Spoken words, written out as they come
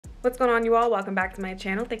What's going on, you all? Welcome back to my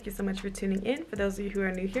channel. Thank you so much for tuning in. For those of you who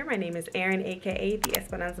are new here, my name is Erin, aka the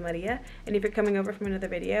Esperanza Maria, and if you're coming over from another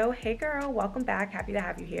video, hey girl, welcome back. Happy to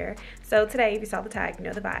have you here. So today, if you saw the tag, you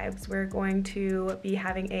know the vibes. We're going to be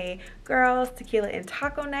having a girls tequila and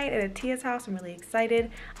taco night at Atia's house. I'm really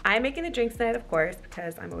excited. I'm making the drinks tonight, of course,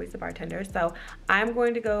 because I'm always the bartender. So I'm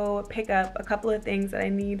going to go pick up a couple of things that I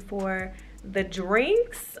need for the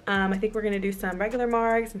drinks. I think we're gonna do some regular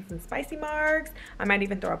margs and some spicy margs. I might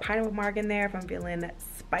even throw a pineapple marg in there if I'm feeling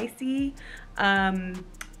spicy.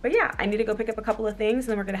 But yeah, I need to go pick up a couple of things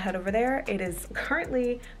and then we're gonna head over there. It is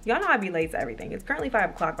currently, y'all know I'd be late to everything. It's currently 5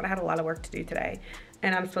 o'clock, but I had a lot of work to do today.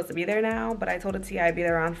 And I'm supposed to be there now, but I told Atia I'd be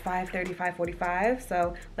there around 5:30, 5:45.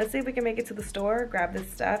 So let's see if we can make it to the store, grab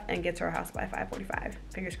this stuff, and get to our house by 5:45.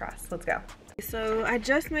 Fingers crossed, let's go. So I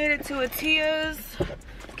just made it to Atia's.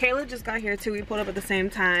 Kayla just got here too. We pulled up at the same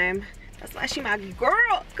time. That's why she my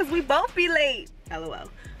girl, cause we both be late. LOL.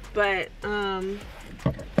 But ooh,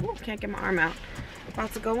 can't get my arm out.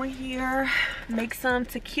 About to go in here, make some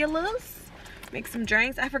tequilas, make some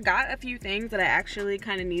drinks. I forgot a few things that I actually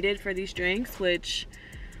kind of needed for these drinks, which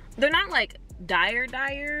they're not like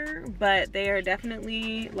dire, but they are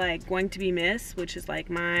definitely like going to be missed, which is like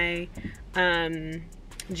my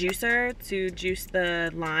juicer to juice the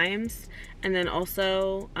limes, and then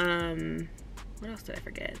also what else did I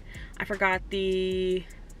forget? I forgot the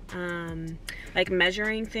like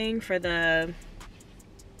measuring thing for the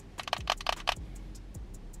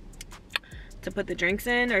to put the drinks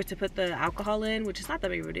in, or to put the alcohol in, which is not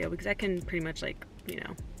that big of a deal because I can pretty much, like, you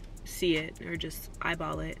know, see it or just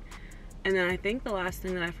eyeball it. And then I think the last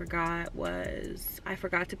thing that I forgot was I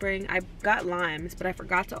forgot to bring, I got limes, but I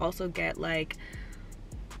forgot to also get like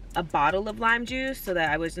a bottle of lime juice so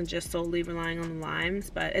that I wasn't just solely relying on the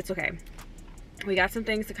limes. But it's okay, we got some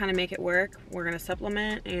things to kind of make it work. We're gonna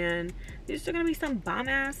supplement, and these are gonna be some bomb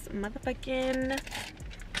ass motherfucking,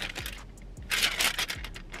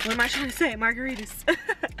 what am I trying to say? Margaritas.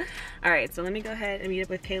 All right, so let me go ahead and meet up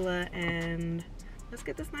with Kayla and let's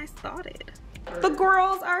get this nice started. The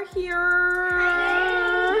girls are here.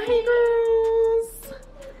 Hi. Hey girls.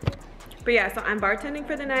 But yeah, so I'm bartending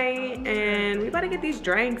for the night and we about to get these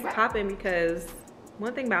drinks popping because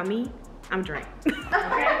one thing about me, I'm drink.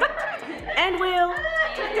 and will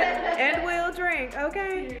drink,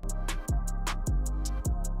 okay?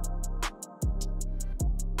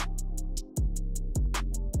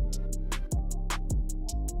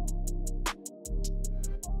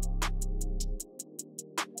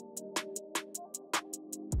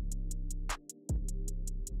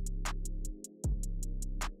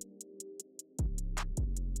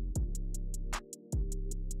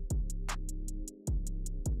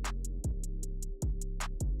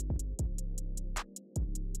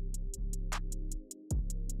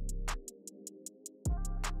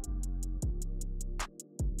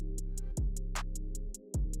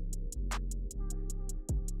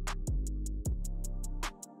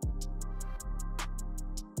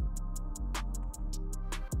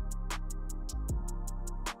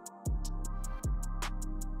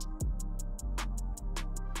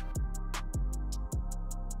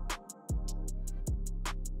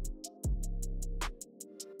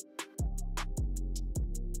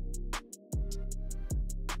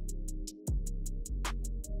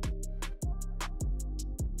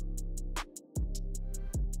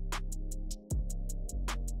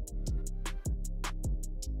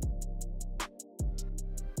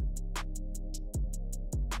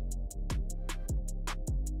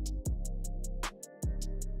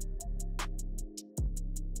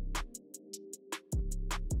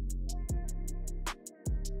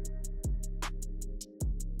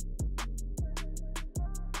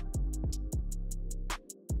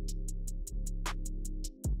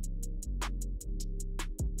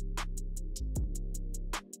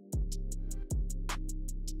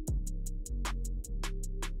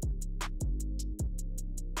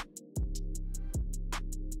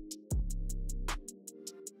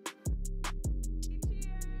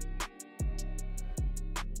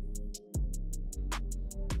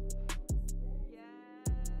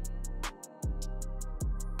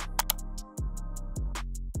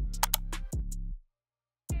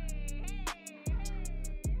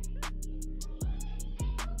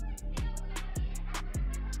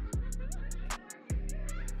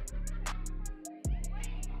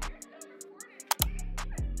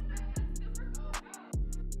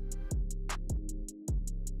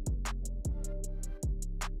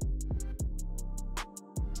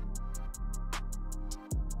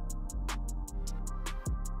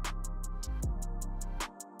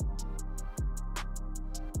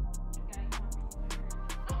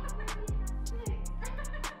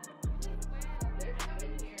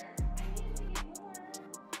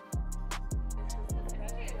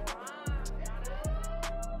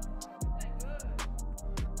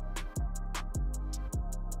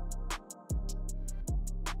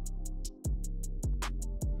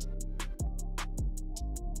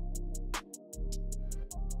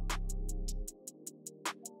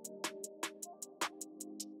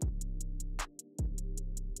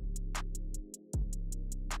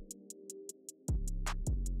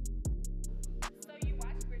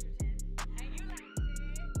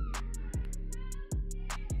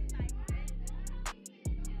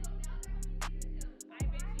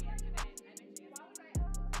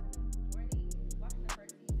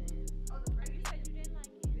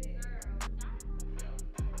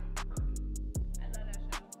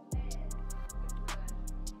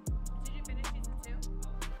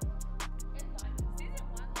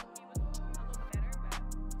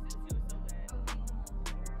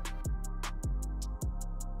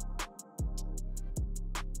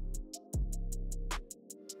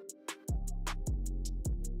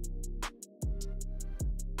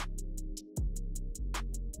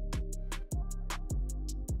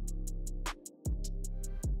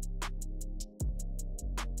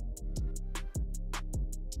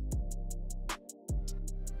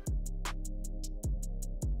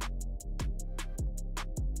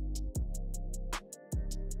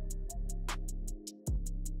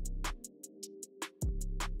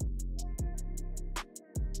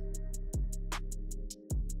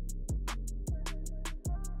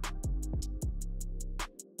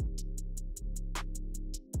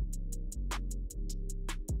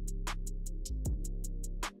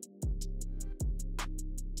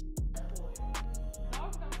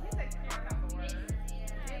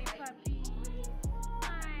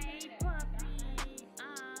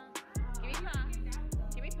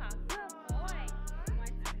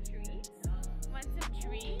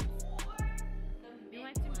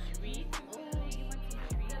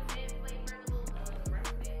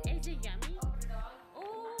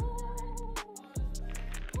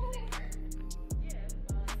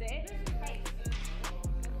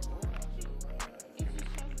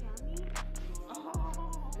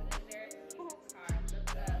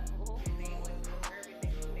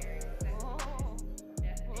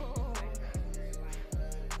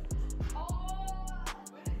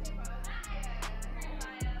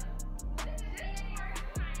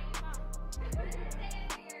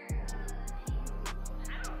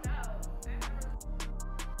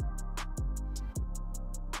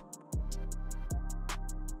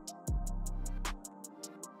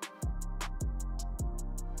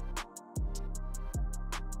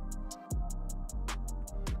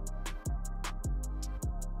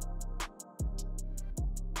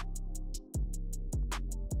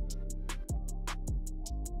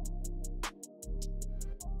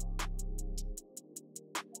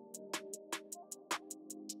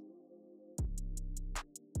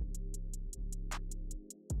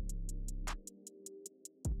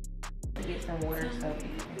 to get some water stuff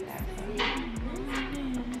and that.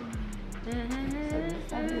 So this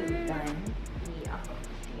stuff is done. Yeah.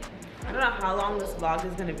 I don't know how long this vlog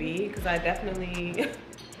is gonna be because I definitely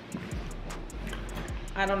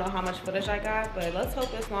I don't know how much footage I got, but let's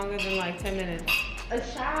hope it's longer than like 10 minutes. A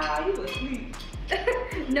child, you asleep.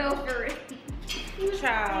 No, for real.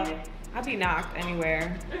 Child, I be knocked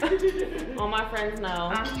anywhere. All my friends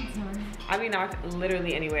know. I be knocked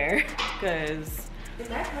literally anywhere because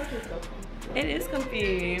it is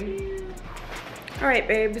comfy. All right,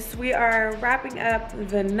 babes, we are wrapping up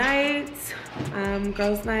the night.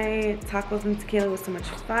 Girls' night, tacos and tequila was so much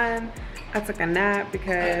fun. I took a nap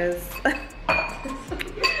because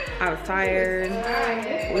I was tired.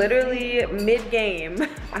 Literally mid-game,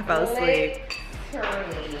 I fell asleep.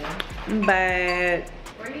 But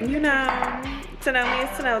you know, to know me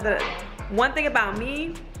is to know that one thing about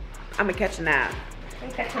me, I'm gonna catch a nap.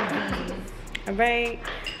 All right,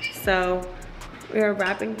 so we are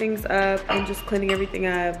wrapping things up and just cleaning everything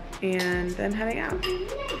up and then heading out.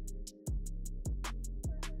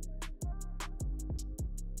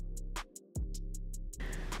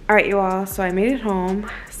 All right, you all, so I made it home.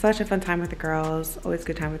 Such a fun time with the girls, always a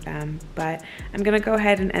good time with them. But I'm gonna go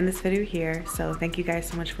ahead and end this video here. So thank you guys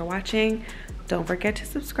so much for watching. Don't forget to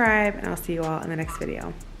subscribe and I'll see you all in the next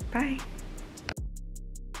video. Bye.